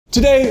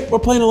Today, we're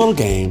playing a little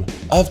game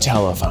of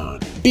telephone.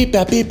 Beep,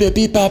 bap, beep, beep,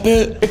 beep, bap,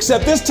 beep.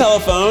 Except this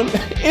telephone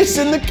is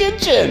in the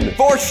kitchen.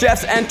 4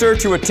 chefs enter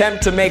to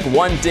attempt to make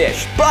one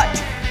dish,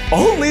 but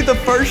only the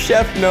first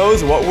chef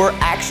knows what we're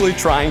actually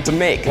trying to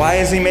make. Why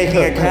is he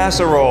making a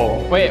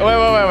casserole? Wait.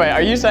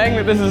 Are you saying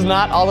that this is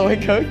not all the way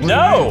cooked?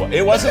 No,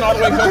 it wasn't all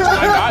the way cooked when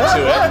I got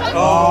to it.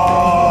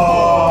 Oh.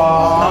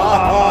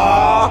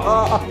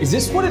 Is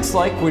this what it's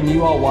like when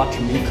you all watch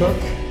me cook?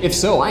 If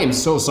so, I am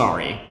so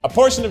sorry. A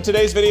portion of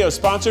today's video is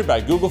sponsored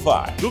by Google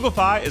Fi. Google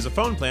Fi is a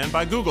phone plan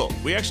by Google.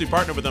 We actually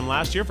partnered with them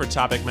last year for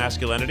Topic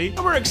Masculinity,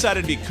 and we're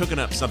excited to be cooking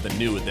up something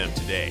new with them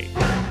today.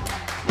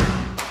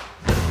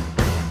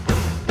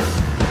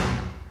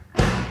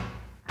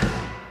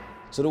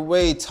 So the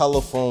way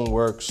telephone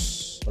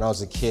works when I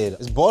was a kid,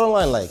 it's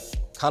borderline like,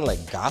 kind of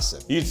like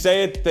gossip. You'd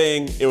say a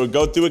thing, it would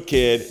go through a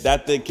kid,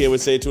 that kid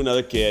would say it to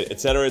another kid,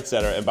 etc.,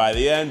 and by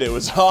the end, it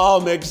was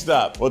all mixed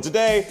up. Well,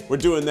 today, we're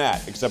doing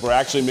that, except we're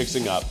actually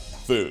mixing up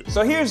food.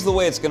 So here's the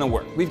way it's gonna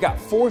work. We've got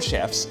 4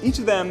 chefs. Each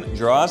of them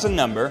draws a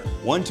number,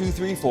 1, 2,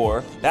 3,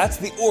 4. That's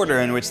the order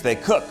in which they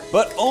cook.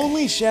 But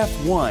only Chef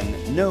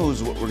 1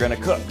 knows what we're gonna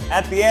cook.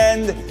 At the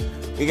end,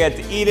 we get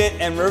to eat it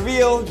and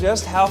reveal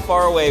just how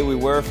far away we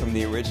were from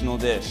the original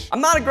dish.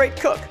 I'm not a great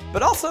cook,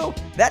 but also,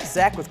 that's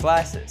Zach with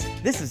glasses.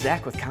 This is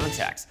Zach with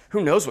contacts.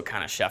 Who knows what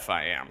kind of chef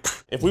I am?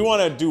 If we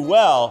want to do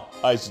well,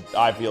 I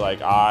feel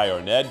like I or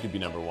Ned could be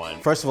number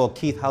 1. First of all,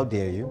 Keith, how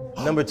dare you?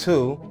 Number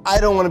 2, I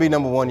don't want to be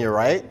number 1, you're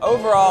right.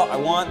 Overall, I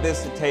want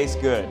this to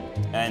taste good.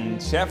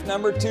 And chef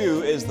number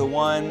 2 is the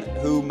one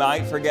who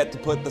might forget to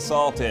put the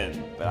salt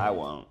in, but I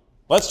won't.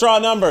 Let's draw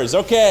numbers,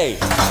 okay.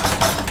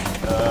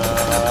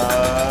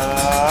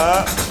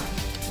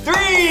 3!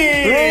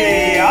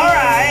 All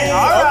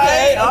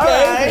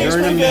right. You're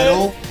in the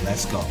middle,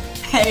 let's go.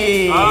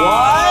 Hey! Oh,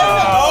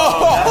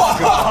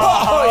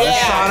 yeah.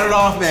 Shot it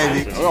off, baby.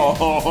 You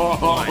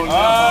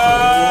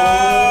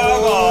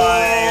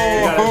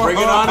gotta bring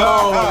it on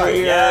home over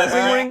here. Yes.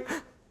 Ring, ring.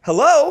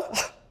 Hello?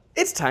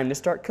 It's time to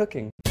start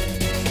cooking.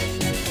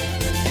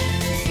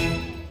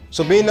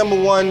 So being number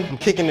 1, I'm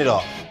kicking it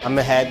off. I'm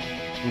ahead,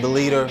 I'm the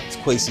leader, it's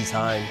Kwesi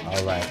time.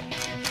 All right,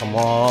 come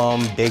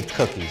on, baked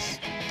cookies.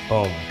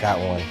 Boom, got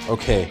one.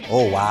 Okay,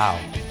 oh wow,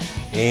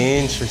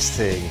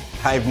 interesting.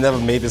 I've never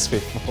made this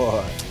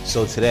before.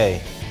 So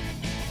today,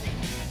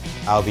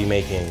 I'll be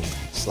making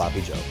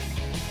sloppy Joe.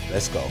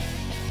 Let's go,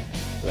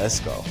 let's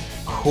go.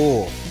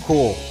 Cool.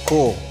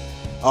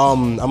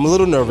 I'm a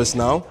little nervous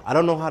now. I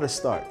don't know how to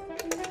start.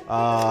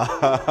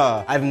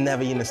 I've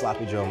never eaten a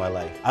sloppy Joe in my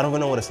life. I don't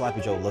even know what a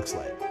sloppy Joe looks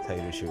like, to tell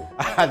you the truth.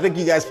 I think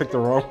you guys picked the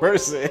wrong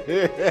person.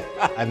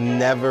 I've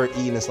never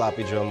eaten a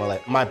sloppy Joe in my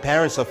life. My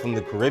parents are from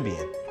the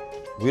Caribbean.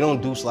 We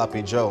don't do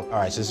sloppy Joe. All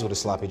right, so this is what a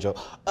sloppy Joe.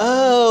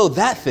 Oh,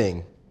 that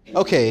thing.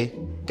 Okay,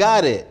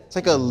 got it. It's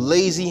like a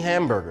lazy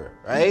hamburger,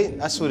 right?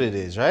 That's what it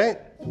is, right?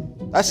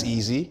 That's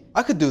easy.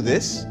 I could do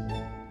this.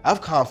 I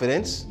have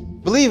confidence.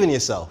 Believe in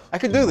yourself. I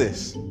could do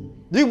this.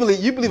 You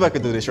believe I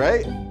could do this,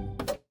 right?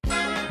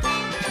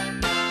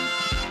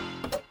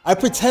 I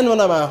pretend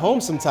when I'm at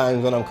home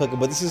sometimes when I'm cooking,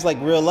 but this is like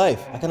real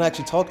life. I can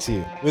actually talk to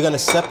you. We're gonna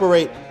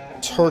separate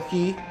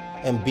turkey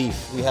and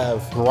beef. We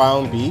have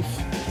ground beef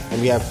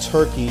and we have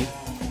turkey,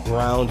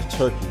 ground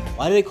turkey.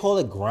 Why do they call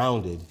it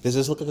grounded? Does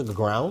this look like a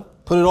ground?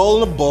 Put it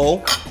all in a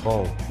bowl.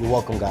 Boom, you're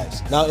welcome,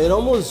 guys. Now it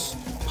almost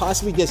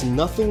possibly gets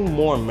nothing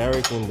more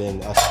American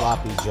than a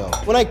sloppy Joe.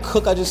 When I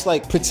cook, I just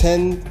like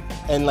pretend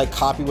and like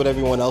copy what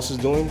everyone else is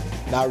doing,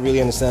 not really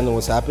understanding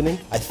what's happening.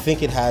 I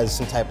think it has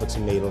some type of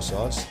tomato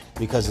sauce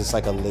because it's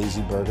like a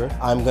lazy burger.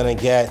 I'm gonna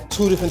get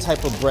 2 different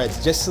type of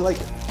breads just to like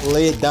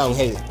lay it down.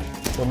 Hey,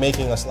 we're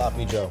making a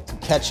sloppy Joe.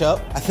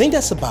 Ketchup. I think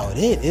that's about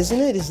it, isn't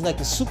it? It's like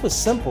it's super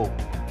simple.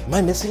 Am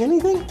I missing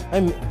anything?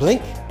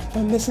 Blink.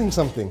 I'm missing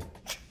something.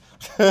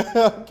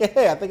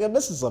 Okay, I think I'm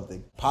missing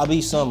something.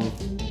 Probably some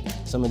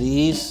of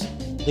these.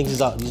 I think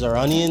these are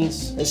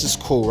onions. This is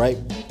cool, right?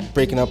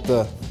 Breaking up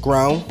the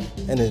ground.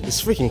 And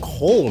it's freaking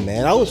cold,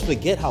 man. I always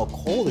forget how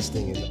cold this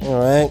thing is. All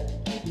right.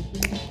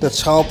 The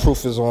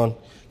childproof is on.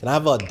 Can I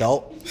have an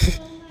adult?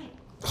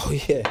 Oh,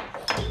 yeah.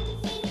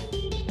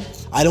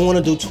 I don't want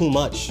to do too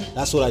much.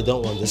 That's what I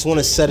don't want. I just want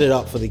to set it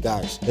up for the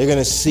guys. They're going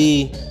to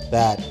see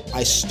that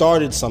I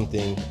started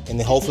something, and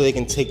then hopefully they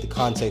can take the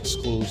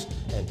context clues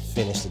and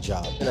finish the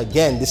job. And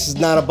again, this is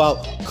not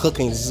about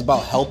cooking. This is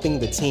about helping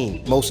the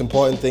team. Most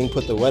important thing,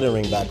 put the wedding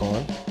ring back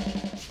on.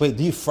 Wait,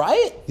 do you fry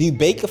it? Do you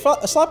bake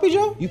a sloppy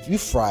Joe? You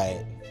fry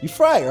it. You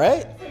fry it,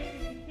 right?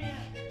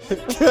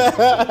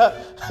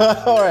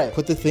 All right,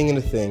 put the thing in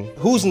the thing.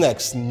 Who's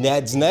next?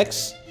 Ned's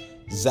next?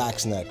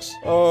 Zach's next.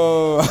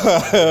 Oh,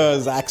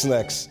 Zach's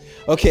next.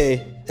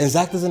 Okay, and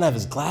Zach doesn't have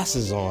his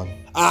glasses on.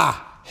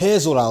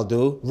 Here's what I'll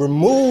do.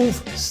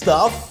 Remove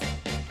stuff,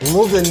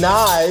 remove the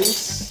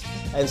knives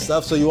and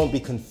stuff so you won't be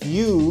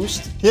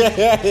confused.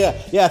 Yeah,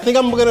 I think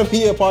I'm gonna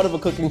be a part of a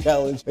cooking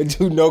challenge and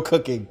do no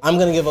cooking. I'm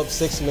gonna give up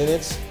 6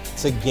 minutes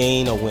to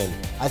gain a win.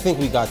 I think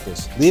we got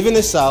this. Leaving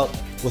this out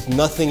with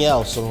nothing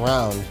else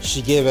around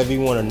should give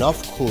everyone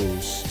enough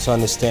clues to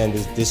understand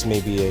this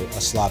may be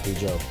a sloppy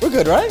Joe. We're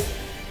good, right?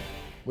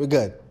 We're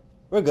good.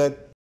 We're good.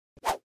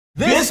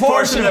 This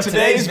portion of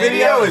today's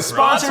video is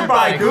sponsored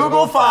by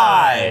Google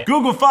Fi.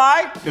 Google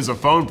Fi is a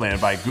phone plan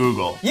by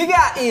Google. You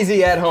got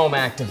easy at-home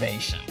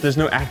activation. There's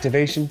no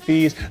activation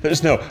fees.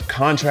 There's no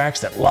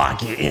contracts that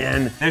lock you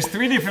in. There's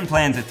 3 different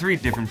plans at 3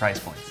 different price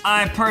points.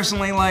 I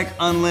personally like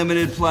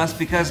Unlimited Plus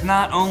because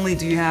not only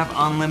do you have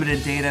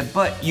unlimited data,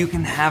 but you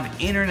can have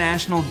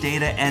international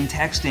data and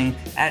texting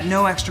at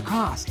no extra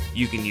cost.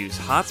 You can use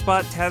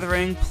hotspot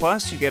tethering,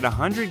 plus you get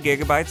 100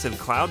 gigabytes of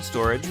cloud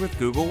storage with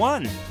Google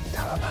One.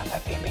 Tell about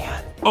that VPN.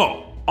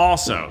 Oh,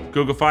 also,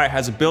 Google Fi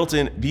has a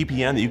built-in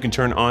VPN that you can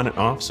turn on and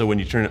off, so when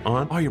you turn it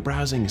on, all your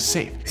browsing is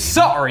safe.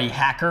 Sorry,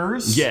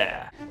 hackers.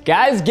 Yeah.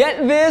 Guys,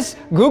 get this.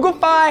 Google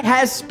Fi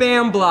has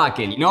spam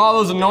blocking. You know all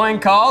those annoying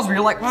calls where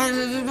you're like,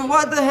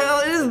 what the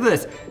hell is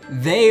this?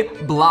 They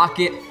block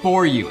it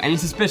for you. Any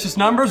suspicious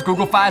numbers?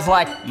 Google Fi's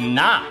like,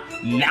 nah,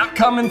 not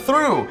coming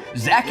through.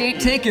 Zach ain't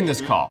taking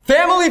this call.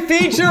 Family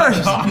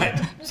features.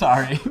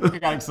 Sorry, I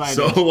got excited.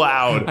 So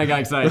loud. I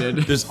got excited.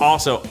 There's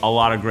also a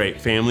lot of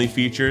great family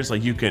features,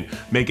 like you can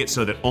make it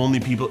so that only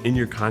people in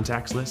your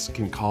contacts list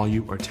can call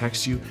you or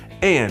text you,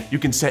 and you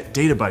can set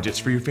data budgets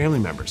for your family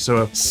members.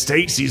 So if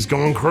Stacy's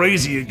going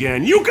crazy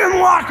again, you can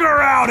lock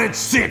her out at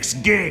 6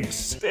 gigs.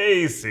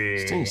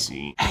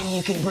 Stacy. And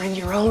you can bring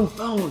your own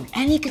phone,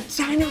 and you can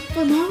sign up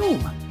from home.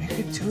 You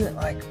could do it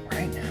like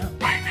right now.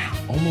 Right now.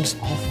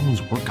 Almost all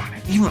phones work on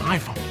it, even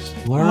iPhones.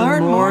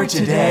 Learn more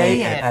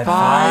today at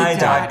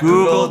fi.google.com.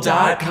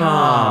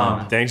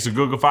 Thanks to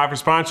Google Fi for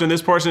sponsoring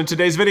this portion of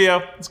today's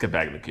video. Let's get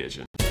back in the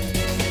kitchen.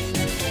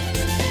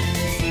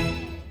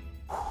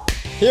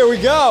 Here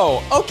we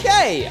go.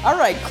 Okay, all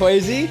right,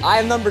 Quasi. I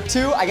am number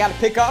 2. I gotta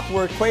pick up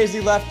where Quasi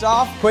left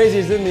off.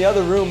 Quasi's in the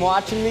other room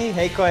watching me.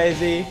 Hey,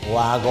 Quasi.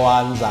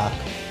 Wagwan, Zach.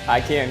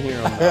 I can't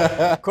hear him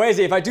though.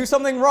 Quasi, if I do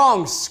something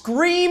wrong,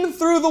 scream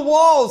through the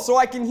walls so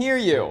I can hear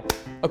you.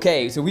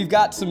 Okay, so we've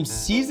got some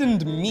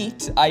seasoned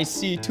meat. I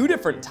see 2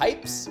 different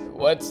types.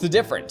 What's the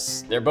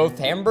difference? They're both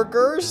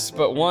hamburgers,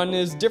 but one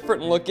is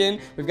different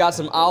looking. We've got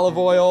some olive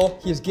oil.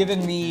 He's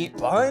given me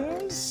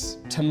buns,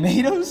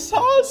 tomato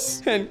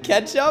sauce, and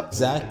ketchup.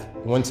 Zach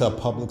went to a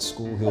public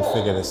school, he'll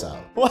figure this out.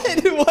 What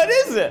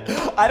is it?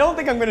 I don't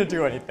think I'm gonna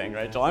do anything,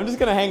 Rachel. I'm just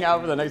gonna hang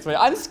out for the next minute.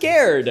 I'm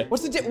scared.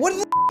 What the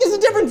is the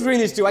difference between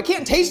these 2? I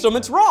can't taste them,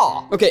 it's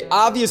raw. Okay,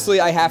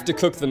 obviously I have to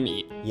cook the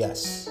meat.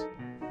 Yes.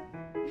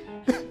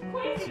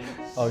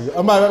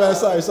 Oh, my bad,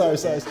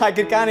 sorry. I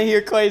could kind of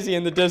hear Quasi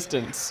in the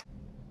distance.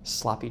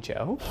 Sloppy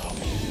Joe?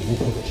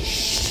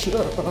 Sloppy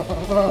Joe.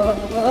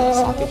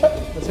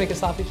 Let's make a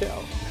Sloppy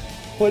Joe.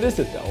 What is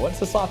it though?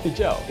 What's a Sloppy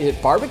Joe? Is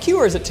it barbecue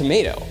or is it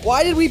tomato?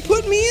 Why did we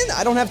put me in?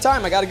 I don't have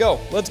time, I gotta go.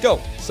 Let's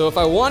go. So if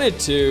I wanted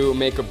to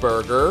make a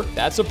burger,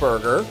 that's a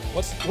burger.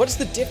 What's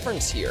the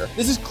difference here?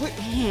 This is clear.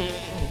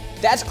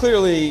 That's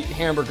clearly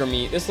hamburger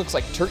meat. This looks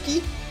like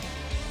turkey?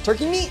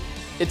 Turkey meat?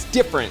 It's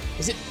different.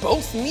 Is it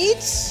both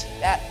meats?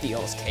 That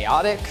feels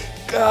chaotic.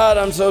 God,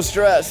 I'm so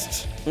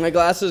stressed. My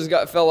glasses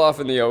fell off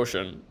in the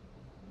ocean.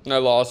 I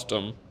lost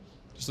them.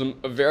 Just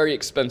a very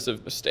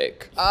expensive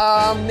mistake.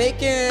 I'm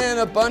making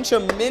a bunch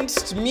of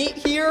minced meat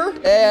here,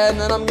 and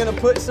then I'm gonna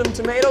put some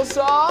tomato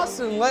sauce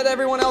and let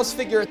everyone else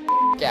figure it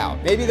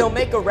out. Maybe they'll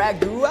make a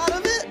ragu out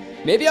of it?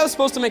 Maybe I was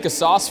supposed to make a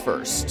sauce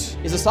first.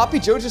 Is a Sloppy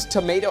Joe just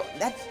tomato?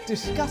 That's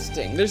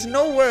disgusting. There's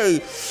no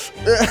way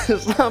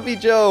Sloppy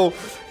Joe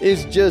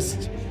is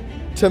just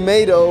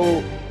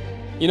tomato.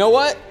 You know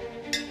what?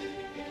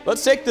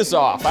 Let's take this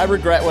off. I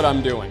regret what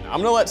I'm doing. I'm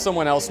gonna let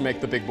someone else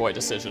make the big boy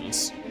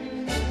decisions.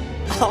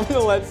 I'm gonna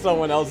let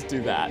someone else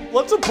do that.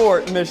 Let's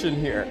abort mission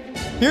here.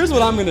 Here's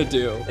what I'm gonna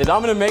do, is I'm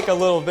gonna make a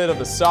little bit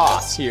of a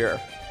sauce here.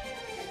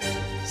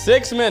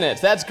 6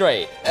 minutes, that's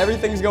great.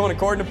 Everything's going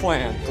according to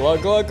plan.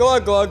 Glug, glug,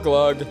 glug, glug,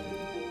 glug.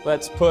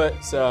 Let's put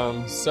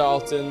some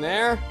salt in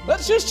there.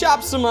 Let's just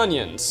chop some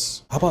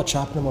onions. How about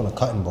chopping them on a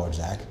cutting board,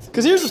 Zach?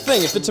 Because here's the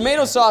thing, if the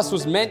tomato sauce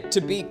was meant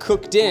to be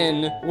cooked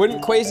in,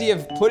 wouldn't Quasi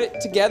have put it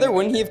together?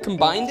 Wouldn't he have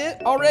combined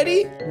it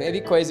already? Maybe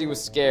Quasi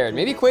was scared.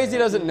 Maybe Quasi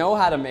doesn't know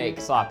how to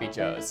make Sloppy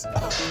Joes.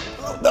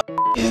 The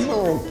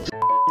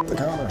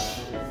counter.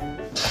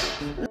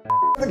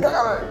 The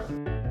counter.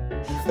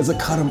 There's a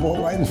cutting board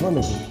right in front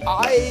of me.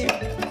 I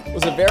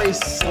was a very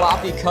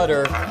sloppy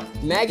cutter.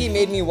 Maggie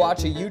made me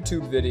watch a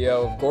YouTube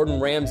video of Gordon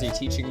Ramsay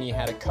teaching me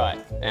how to cut,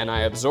 and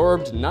I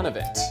absorbed none of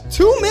it.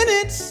 2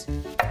 minutes?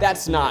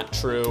 That's not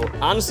true.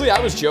 Honestly, I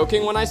was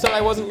joking when I said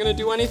I wasn't gonna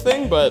do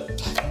anything, but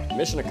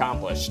mission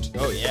accomplished.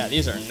 Oh yeah,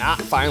 these are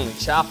not finely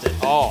chopped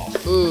at all.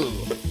 Ooh.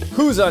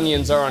 Whose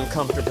onions are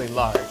uncomfortably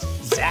large?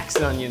 Zach's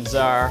onions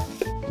are.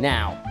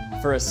 Now,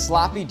 for a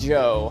Sloppy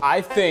Joe,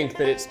 I think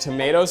that it's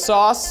tomato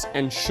sauce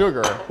and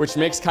sugar, which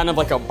makes kind of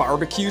like a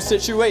barbecue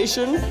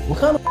situation. What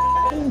kind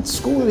of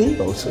school did he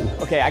go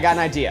to? Okay, I got an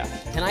idea.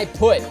 Can I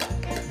put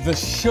the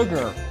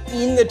sugar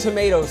in the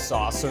tomato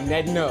sauce so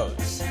Ned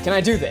knows? Can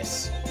I do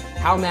this?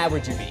 How mad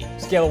would you be?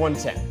 Scale of 1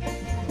 to 10.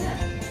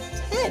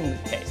 10.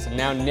 Okay, so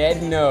now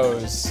Ned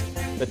knows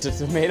that the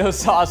tomato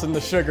sauce and the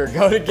sugar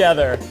go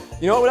together.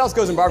 You know what else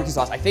goes in barbecue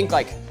sauce? I think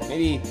like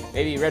maybe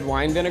red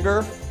wine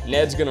vinegar.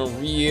 Ned's gonna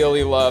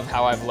really love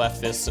how I've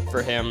left this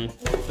for him.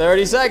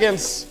 30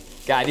 seconds.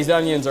 God, these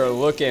onions are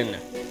looking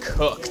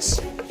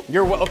cooked.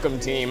 You're welcome,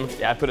 team.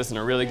 Yeah, I put us in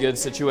a really good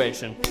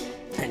situation.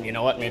 And you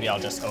know what? Maybe I'll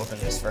just open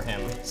this for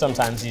him.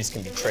 Sometimes these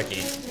can be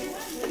tricky.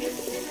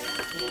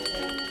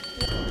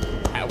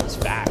 That was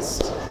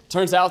fast.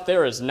 Turns out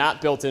there is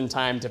not built-in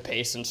time to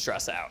pace and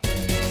stress out.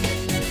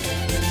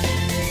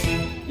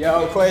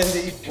 Yo,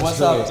 Quincy.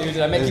 What's up, dude?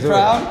 Did I make you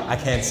proud? I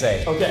can't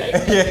say.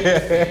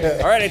 Okay.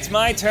 All right, it's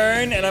my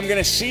turn, and I'm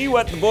gonna see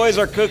what the boys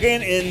are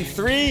cooking in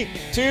 3,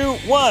 2,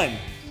 1.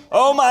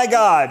 Oh my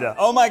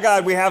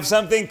God, we have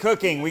something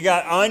cooking. We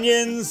got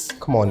onions.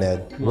 Come on,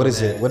 Ned. What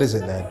is it? What is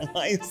it, Ned?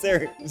 Why is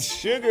there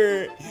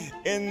sugar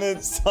in the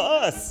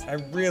sauce?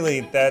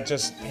 That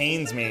just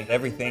pains me.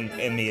 Everything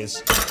in me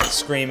is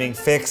screaming,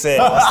 fix it.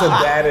 That's the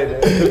daddy.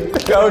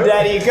 Go,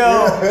 daddy,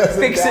 go.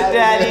 Fix it,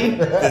 daddy.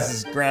 This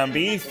is ground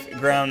beef,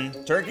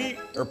 ground turkey,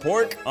 or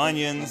pork,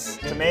 onions,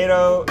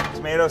 tomato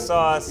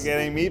sauce.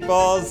 Getting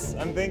meatballs,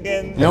 I'm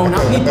thinking. No,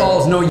 not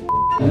meatballs, no.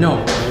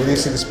 No. Where do you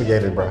see the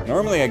spaghetti, bro?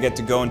 Normally I get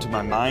to go into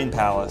my mind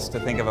palace to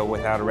think of a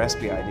without a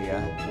recipe idea.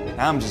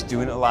 Now I'm just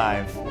doing it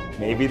live.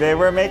 Maybe they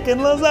were making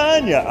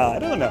lasagna, I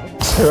don't know.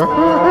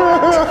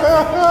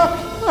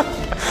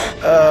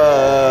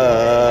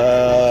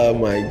 Oh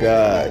my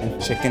God.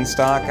 Chicken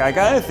stock, I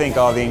gotta think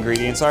all the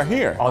ingredients are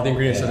here. All the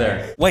ingredients are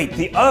there. Wait,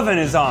 the oven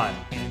is on.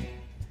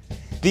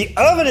 The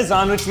oven is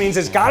on, which means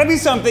it's gotta be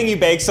something you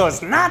bake, so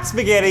it's not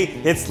spaghetti,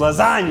 it's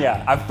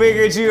lasagna. I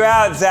figured you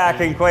out,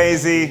 Zach and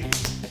Quasi.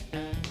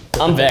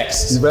 I'm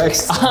vexed. You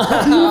vexed?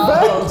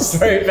 I'm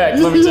straight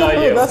vexed, let me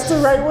tell you. That's the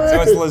right word.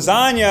 So it's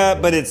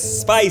lasagna, but it's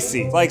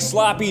spicy. It's like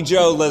sloppy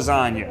Joe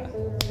lasagna.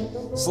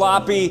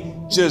 Sloppy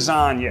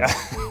lasagna.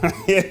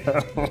 You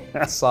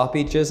know?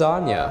 Sloppy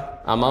lasagna.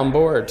 I'm on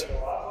board.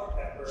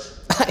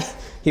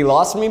 He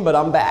lost me, but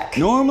I'm back.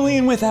 Normally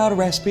and without a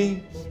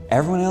recipe,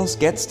 everyone else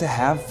gets to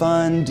have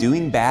fun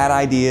doing bad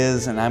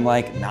ideas, and I'm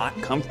like not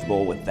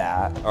comfortable with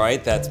that. All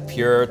right, that's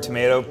pure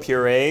tomato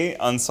puree,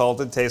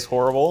 unsalted, tastes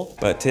horrible.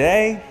 But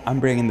today, I'm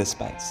bringing the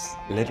spice,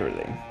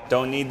 literally.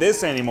 Don't need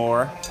this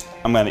anymore.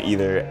 I'm gonna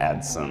either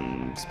add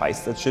some spice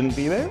that shouldn't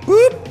be there.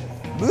 Boop,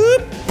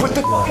 boop. Put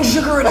the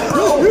sugar in it,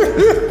 bro.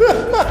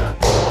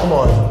 Come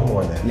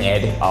on,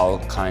 Ned. I'll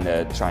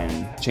kinda try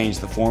and change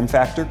the form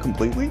factor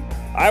completely.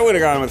 I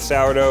would've gone with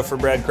sourdough for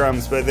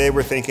breadcrumbs, but they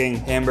were thinking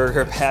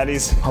hamburger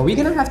patties. Are we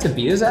gonna have to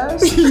beat his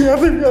ass? Yeah,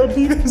 they're gonna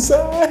beat his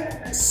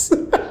ass.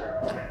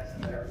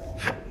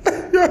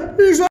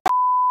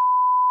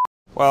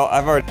 Well,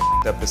 I've already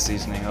up the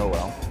seasoning, oh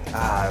well.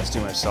 That was too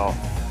much salt.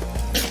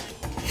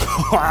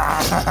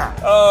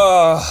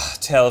 Oh,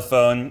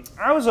 telephone.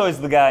 I was always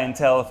the guy in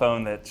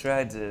telephone that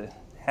tried to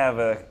have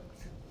a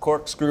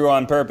corkscrew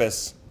on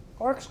purpose.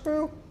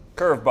 Corkscrew?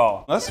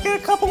 Curveball. Let's get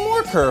a couple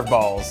more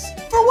curveballs.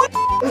 For what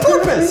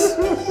purpose?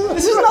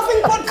 This is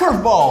nothing but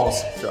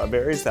curveballs.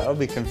 Strawberries, that'll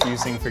be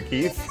confusing for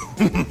Keith.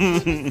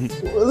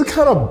 What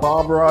kind of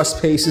Bob Ross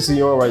paces are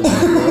you on right now,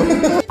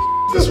 bro?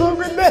 What's wrong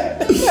with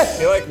that? I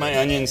feel like my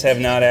onions have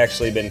not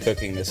actually been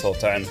cooking this whole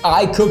time.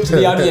 I cooked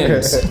the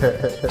onions.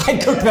 I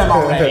cooked them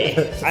already.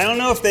 I don't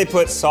know if they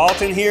put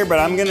salt in here, but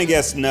I'm gonna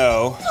guess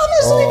no.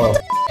 Obviously, what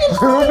the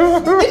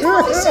it's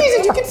already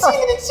seasoned. You can see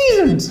that it's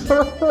seasoned.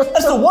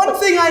 That's the one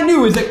thing I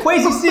knew is that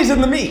Quasi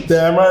seasoned the meat.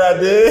 Damn right I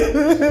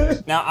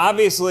did. Now,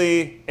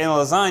 obviously, in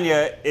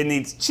lasagna, it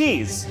needs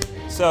cheese.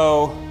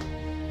 So,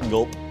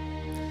 gulp.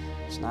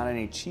 There's not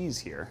any cheese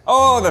here.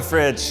 Oh, the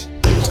fridge.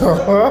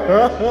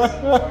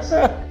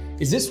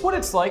 Is this what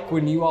it's like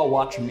when you all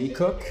watch me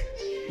cook?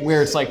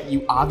 Where it's like,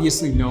 you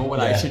obviously know what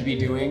I should be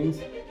doing,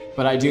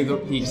 but I do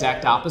the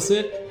exact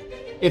opposite?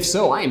 If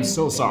so, I am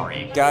so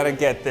sorry. Gotta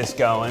get this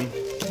going.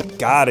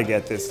 Gotta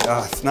get this.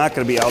 Oh, it's not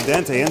gonna be al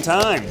dente in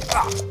time.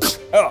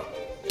 Oh.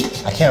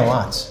 I can't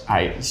watch.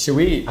 Should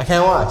we? I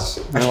can't watch.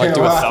 You know, like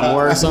do a thumb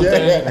war or something?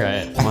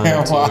 Yeah. Right.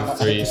 1,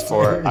 2, 3,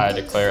 4. I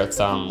declare a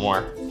thumb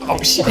war.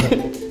 Oh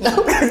shit.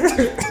 No.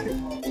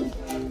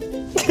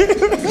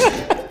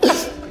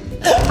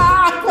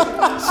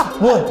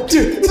 One,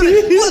 2,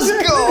 3, let's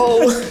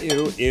go!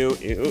 Ew, ew,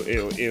 ew,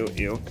 ew, ew,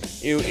 ew.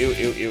 Ew, ew,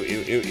 ew, ew,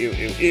 ew, ew, ew,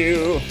 ew,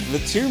 ew. The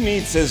 2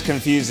 meats is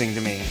confusing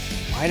to me.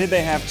 Why did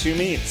they have 2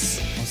 meats?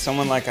 Was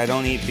someone like, I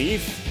don't eat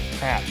beef?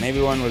 Crap, maybe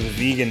one was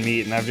vegan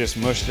meat and I've just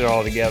mushed it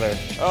all together.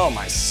 Oh,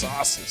 my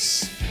sauce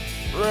is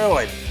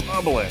really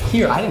bubbling.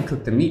 Here, I didn't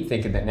cook the meat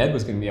thinking that Ned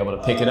was gonna be able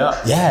to pick it up.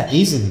 Yeah,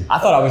 easily. I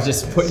thought I was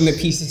just putting the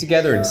pieces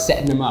together and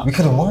setting them up. We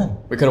could have won.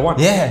 We could have won.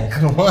 Yeah, we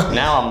could have won.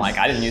 Now I'm like,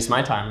 I didn't use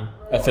my time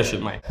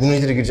efficiently. You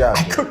did a good job.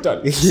 I cooked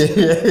on it.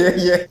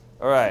 Yeah.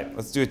 All right,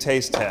 let's do a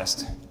taste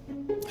test.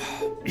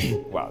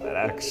 Wow, that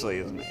actually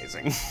is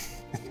amazing.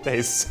 It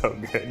tastes so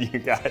good, you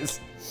guys.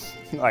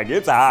 Like,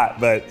 it's hot,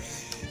 but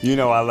you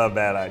know I love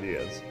bad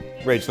ideas.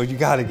 Rachel, you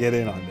gotta get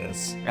in on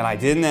this. And I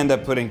didn't end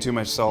up putting too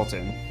much salt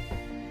in.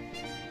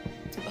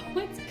 Oh,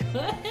 it's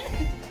good.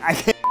 I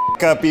can't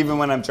up even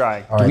when I'm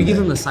trying. Do we give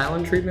him the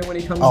silent treatment when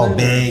he comes in? Oh,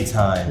 big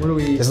time. What do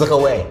we? Just look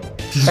away.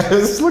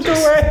 Just look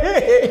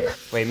away.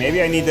 Wait,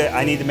 maybe I need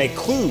to make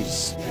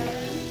clues.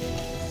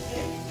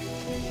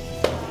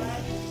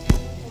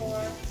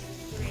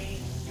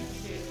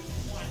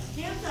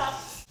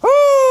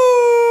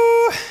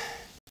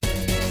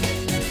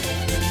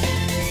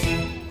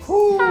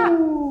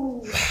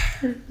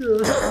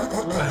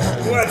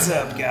 What's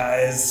up,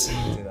 guys?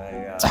 Did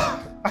I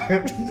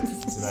do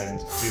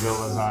the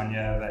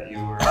lasagna that you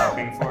were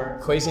hoping for?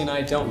 Quasi and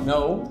I don't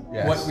know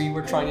what we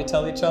were trying to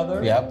tell each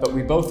other. Yeah. But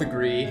we both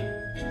agree,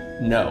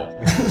 no.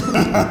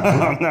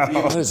 Oh, no.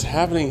 What is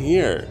happening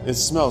here? It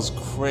smells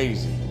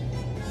crazy.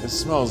 It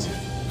smells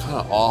kind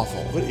of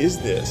awful. What is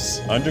this?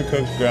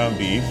 Undercooked ground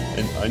beef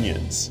and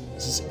onions.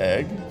 Is this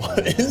egg?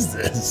 What is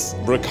this?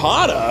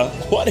 Ricotta?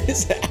 What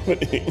is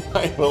happening?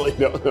 I really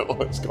don't know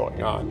what's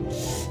going on.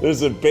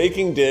 There's a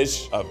baking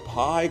dish, a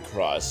pie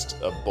crust,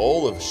 a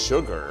bowl of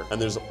sugar, and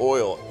there's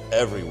oil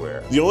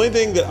everywhere. The only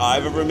thing that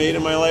I've ever made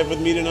in my life with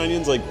meat and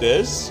onions like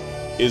this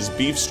is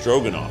beef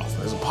stroganoff.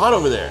 There's a pot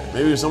over there.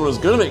 Maybe someone was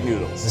gonna make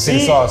noodles. See the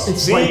sauce. See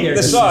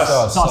the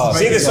sauce.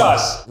 See the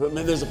sauce. But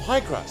man, there's a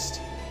pie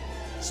crust.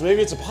 So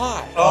maybe it's a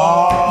pie.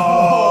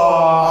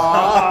 Oh!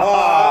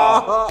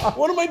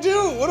 What do I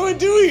do? What do I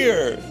do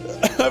here?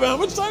 I mean, how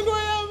much time do I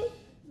have?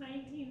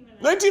 19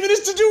 minutes. 19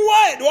 minutes to do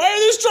what? Why are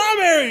there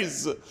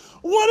strawberries?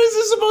 What is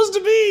this supposed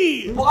to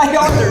be? Why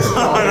are there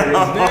strawberries,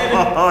 man?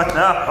 Oh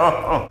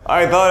no!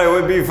 I thought it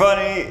would be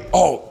funny.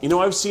 Oh, you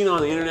know, I've seen on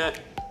the internet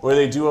where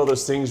they do all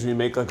those things where you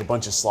make like a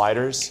bunch of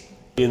sliders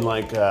in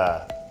like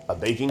a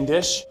baking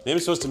dish. Maybe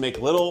it's supposed to make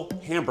little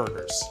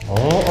hamburgers.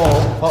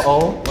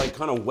 Like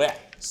kind of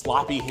wet,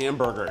 sloppy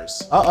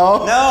hamburgers.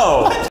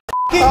 No!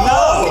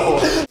 No!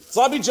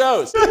 Sloppy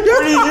Joes. What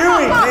are you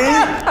doing,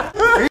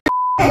 Pete?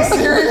 Are you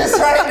serious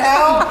right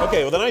now?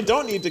 Okay, well then I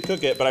don't need to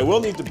cook it, but I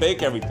will need to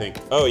bake everything.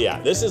 Oh yeah,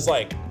 this is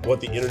like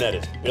what the internet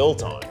is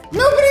built on.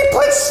 Nobody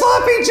puts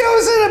sloppy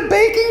joes in a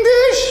baking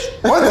dish.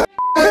 What the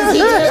is he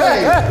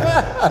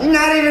doing? You're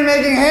not even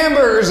making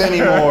hamburgers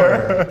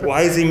anymore.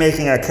 Why is he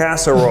making a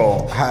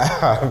casserole?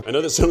 I know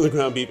that some of the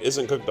ground beef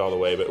isn't cooked all the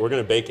way, but we're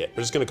gonna bake it.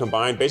 We're just gonna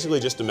combine basically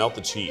just to melt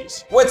the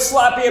cheese. What's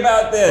sloppy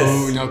about this?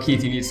 Ooh, no,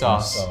 Keith, you need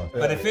sauce.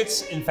 But if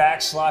it's in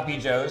fact sloppy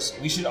joes,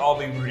 we should all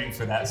be rooting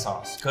for that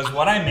sauce. Because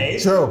what I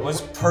made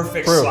was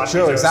perfect sloppy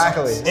joe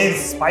exactly. sauce. It's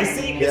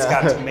spicy, it's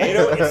got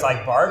tomato, it's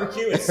like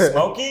barbecue, it's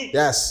smoky.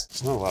 Yes.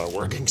 There's not a lot of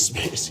working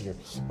space here.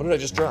 What did I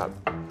just drop?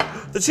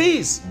 The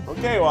cheese!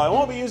 Okay, well I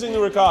won't be using the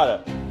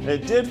ricotta.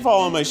 It did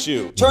fall on my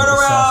shoe. Turn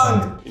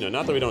around! You know,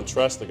 not that we don't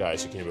trust the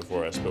guys who came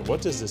before us, but what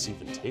does this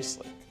even taste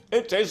like?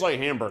 It tastes like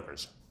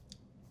hamburgers.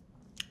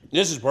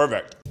 This is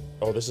perfect.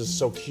 Oh, this is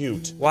so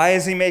cute. Why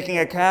is he making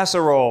a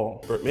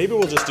casserole? Or maybe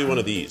we'll just do one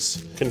of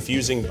these,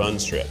 confusing bun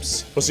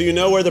strips. Well, so you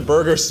know where the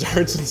burger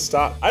starts and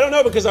stops. I don't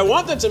know, because I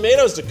want the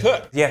tomatoes to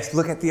cook. Yes,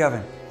 look at the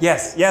oven.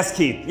 Yes, yes,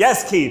 Keith.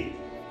 Yes, Keith.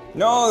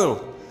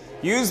 No,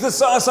 use the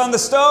sauce on the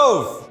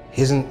stove.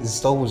 His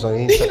stove was on.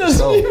 He didn't check the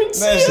stove.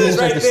 It's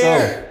right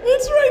there.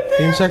 It's right He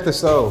didn't check the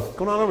stove. What's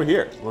going on over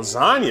here?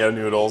 Lasagna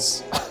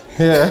noodles.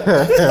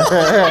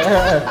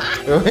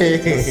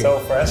 So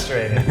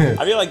frustrating.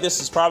 I feel like this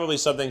is probably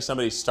something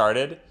somebody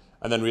started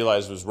and then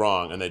realized was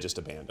wrong and they just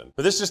abandoned.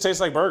 But this just tastes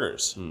like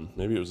burgers.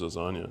 Maybe it was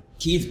lasagna.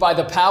 Keith, by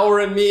the power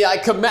in me, I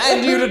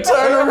command you to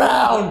turn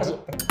around.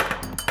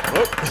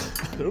 Oh,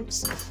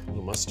 oops. A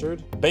little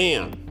mustard.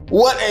 Bam.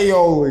 What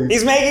aioli?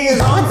 He's making his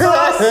own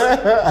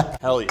sauce.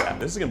 Hell yeah.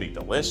 This is gonna be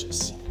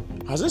delicious.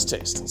 How's this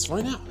taste? Let's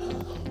find out.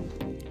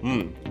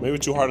 Maybe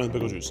too hard on the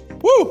pickle juice.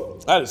 Woo!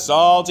 That is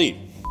salty.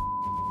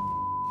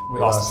 We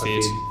lost the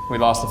feed. We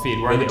lost the feed.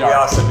 We're in the We dark.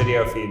 lost the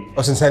video feed. Oh,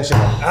 it's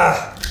intentional.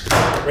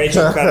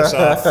 Rachel cut us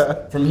off.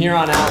 From here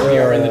on out, we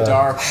are in the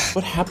dark.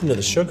 What happened to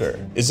the sugar?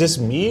 Is this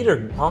meat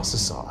or pasta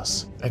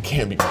sauce? That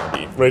can't be ground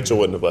beef. Rachel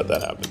wouldn't have let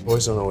that happen.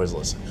 Boys don't always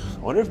listen. I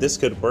wonder if this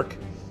could work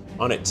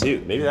on it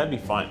too. Maybe that'd be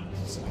fun.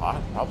 Is it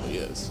hot? Probably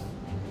is.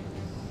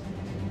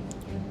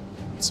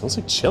 It smells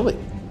like chili.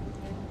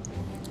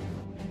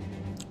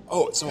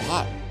 Oh, it's so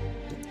hot.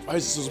 Why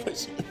is it so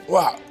spicy?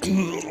 Wow.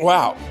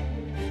 Wow.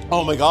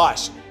 Oh my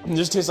gosh. It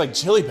just tastes like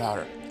chili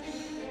powder.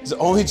 Is it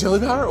only chili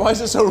powder? Why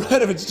is it so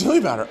red if it's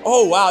chili powder?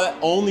 Oh wow, that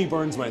only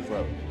burns my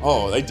throat.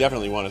 Oh, they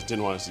definitely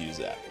didn't want us to use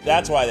that.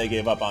 That's why they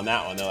gave up on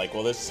that one. They're like,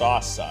 well, this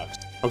sauce sucks.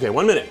 Okay,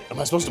 1 minute. Am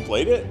I supposed to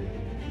plate it?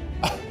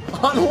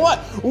 On what?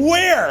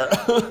 Where?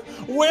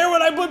 Where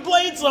would I put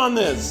plates on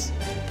this?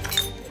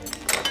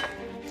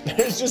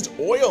 There's just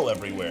oil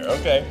everywhere.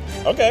 Okay,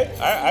 okay,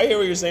 I hear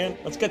what you're saying.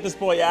 Let's get this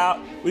boy out.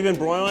 We've been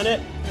broiling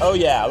it. Oh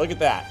yeah, look at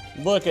that.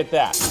 Look at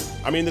that.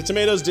 I mean, the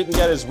tomatoes didn't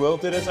get as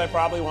wilted as I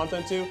probably want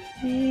them to.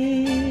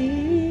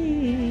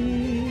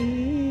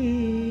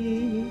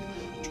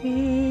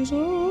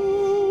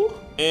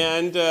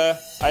 And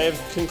I have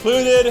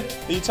concluded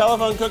the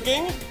telephone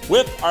cooking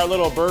with our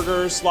little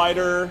burger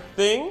slider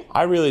thing.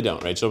 I really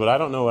don't, Rachel, but I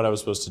don't know what I was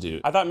supposed to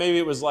do. I thought maybe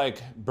it was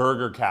like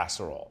burger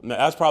casserole.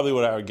 That's probably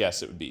what I would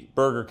guess it would be.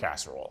 Burger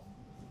casserole.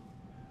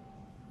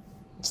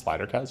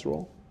 Slider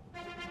casserole?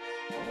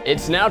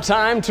 It's now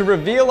time to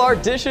reveal our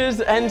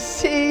dishes and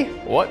see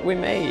what we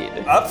made.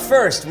 Up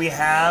first, we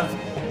have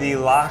the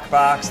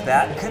lockbox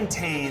that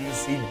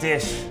contains the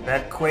dish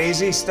that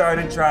Quasi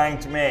started trying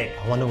to make.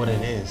 I wonder what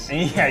it is.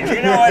 Yeah,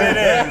 you know what it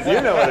is. You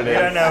know what it is.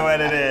 You don't know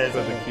what it is. Is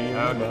that the key?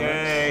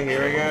 Okay,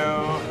 here we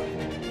go.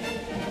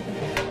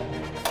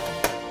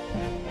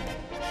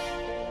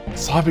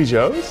 Sloppy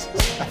Joes?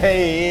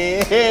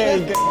 Hey,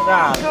 good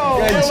job. Good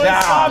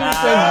job.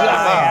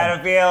 I had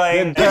a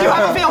feeling. Did you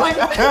have a feeling?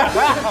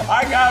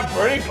 I got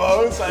pretty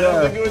close. I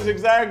don't think it was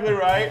exactly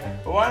right.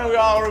 But why don't we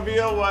all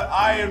reveal what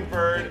I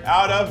inferred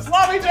out of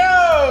Sloppy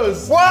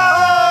Joe's?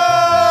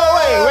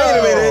 Whoa! Wait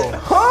a minute.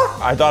 Huh?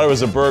 I thought it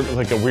was a burger,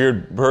 like a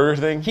weird burger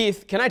thing.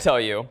 Keith, can I tell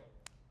you,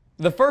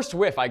 the first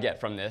whiff I get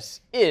from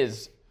this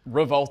is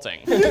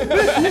revolting.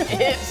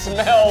 It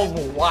smells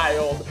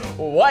wild.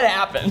 What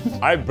happened?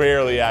 I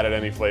barely added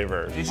any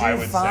flavor. Did you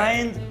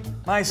find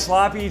my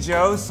Sloppy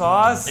Joe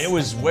sauce? It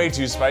was way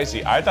too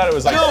spicy. I thought it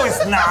was like. No,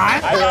 it's not. I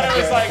thought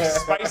it was like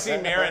spicy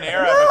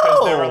marinara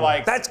because they were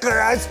like. That's good.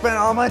 I spent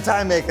all my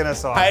time making a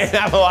sauce. I didn't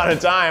have a lot of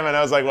time, and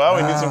I was like, well,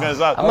 we need some kind of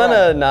sauce. I'm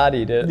gonna not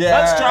eat it. Yeah.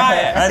 Let's try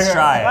it. Let's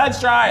try it. Let's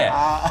try it.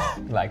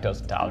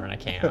 Lactose intolerant, I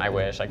can't. I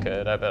wish I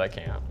could, I bet I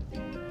can't.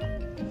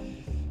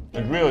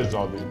 It's really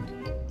salty.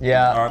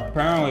 Yeah.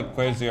 Apparently,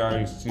 Quasi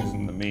already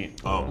seasoned the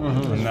meat. Oh.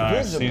 And now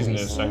I seasoned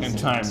it a second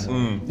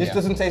time. This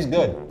doesn't taste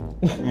good.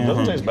 It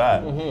doesn't taste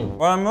bad.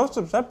 What I'm most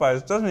upset by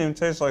is it doesn't even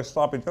taste like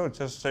Sloppy Joe. It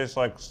just tastes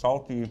like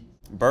salty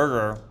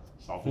burger.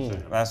 Salty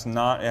Sam. That's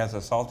not, yeah, it's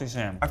a salty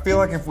Sam. I feel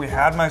like if we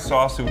had my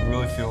sauce, it would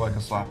really feel like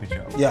a Sloppy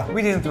Joe. Yeah.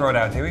 We didn't throw it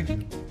out, did we?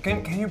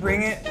 Can you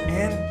bring it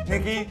in,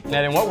 Nikki?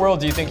 Ned, in what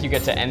world do you think you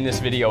get to end this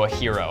video a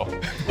hero?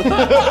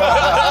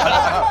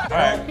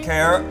 I don't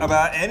care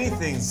about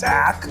anything,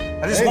 Zach.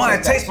 I just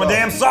want to taste my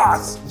damn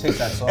sauce. Taste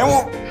that It sauce.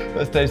 won't.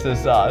 Let's taste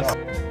this sauce.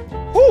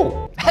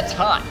 Woo, that's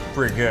hot.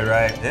 Pretty good,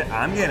 right?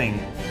 I'm getting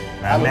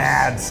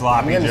mad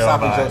Sloppy I'm getting Joe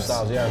Sloppy Joe vibes.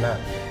 styles, yeah, I'm not.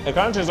 It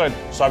kind of tastes like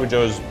Sloppy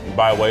Joe's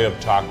by way of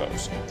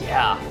tacos.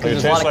 Yeah, It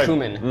because there's a lot of tastes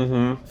like-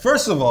 cumin.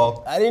 First of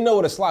all, I didn't know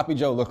what a Sloppy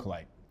Joe looked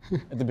like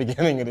at the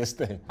beginning of this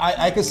thing.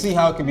 I could see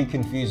how it could be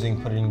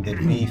confusing putting the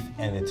beef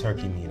and the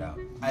turkey meat out.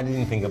 I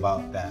didn't think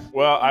about that.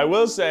 Well, I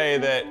will say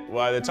that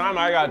by the time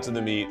I got to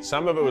the meat,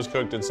 some of it was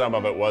cooked and some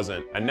of it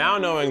wasn't. And now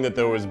knowing that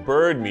there was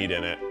bird meat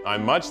in it,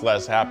 I'm much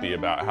less happy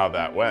about how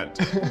that went.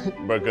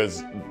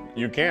 Because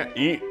you can't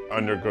eat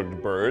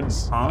undercooked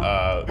birds.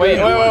 Wait.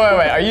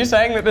 Are you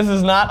saying that this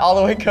is not all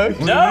the way cooked?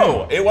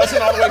 No, it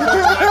wasn't all the way cooked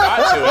when I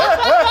got to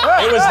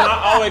it. It was not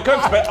all the way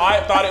cooked, but I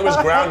thought it was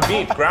ground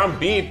beef. Ground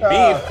beef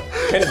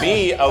can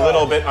be a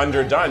little bit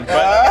underdone,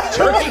 but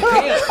turkey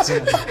can't.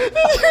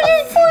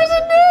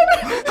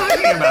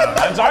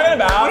 I'm talking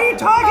about. What are you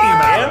talking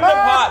about? In the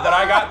pot that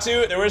I got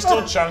to, there were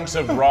still chunks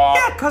of raw.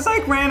 Yeah, because I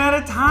ran out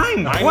of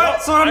time. I What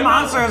know, sort I of know.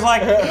 monster is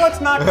like,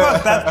 what's not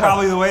cooked? That's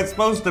probably the way it's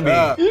supposed to be.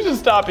 You should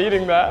stop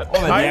eating that.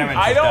 All the damage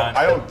is done.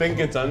 I don't think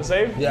it's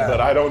unsafe, Yeah.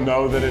 but I don't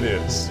know that it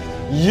is.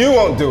 You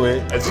won't do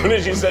it. As soon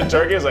as you said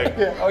turkey, it's like,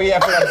 Oh yeah,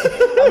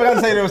 I forgot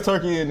to say there was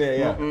turkey in there,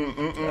 yeah.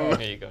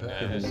 Here you go,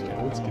 Ned.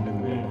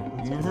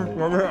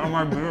 On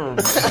my beard.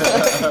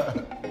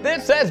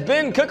 This has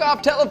been Cook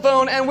Off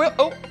Telephone, and we'll.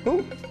 Oh,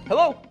 who?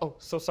 Hello. Oh,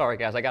 so sorry,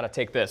 guys. I gotta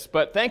take this.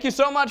 But thank you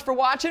so much for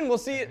watching. We'll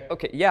see you.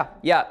 Okay, yeah.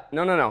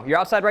 No. You're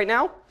outside right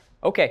now?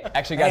 Okay.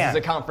 Actually, guys, Man.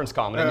 it's a conference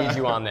call. I'm gonna need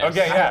you on this.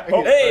 okay, yeah.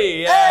 Oh,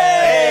 Hey!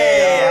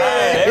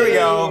 There we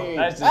go.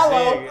 Nice to see you.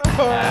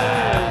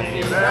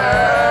 Happy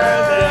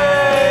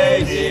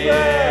birthday,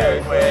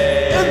 dear Quinn.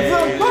 It's a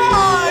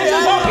pie! It's a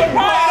fucking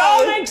pie! It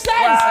all makes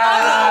sense!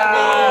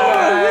 Happy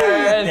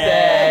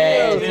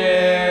birthday to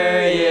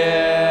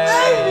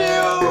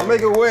you!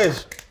 Make a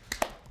wish.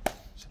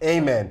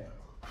 Amen.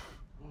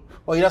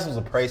 Oh, you're not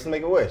supposed to pray, so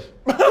make a wish.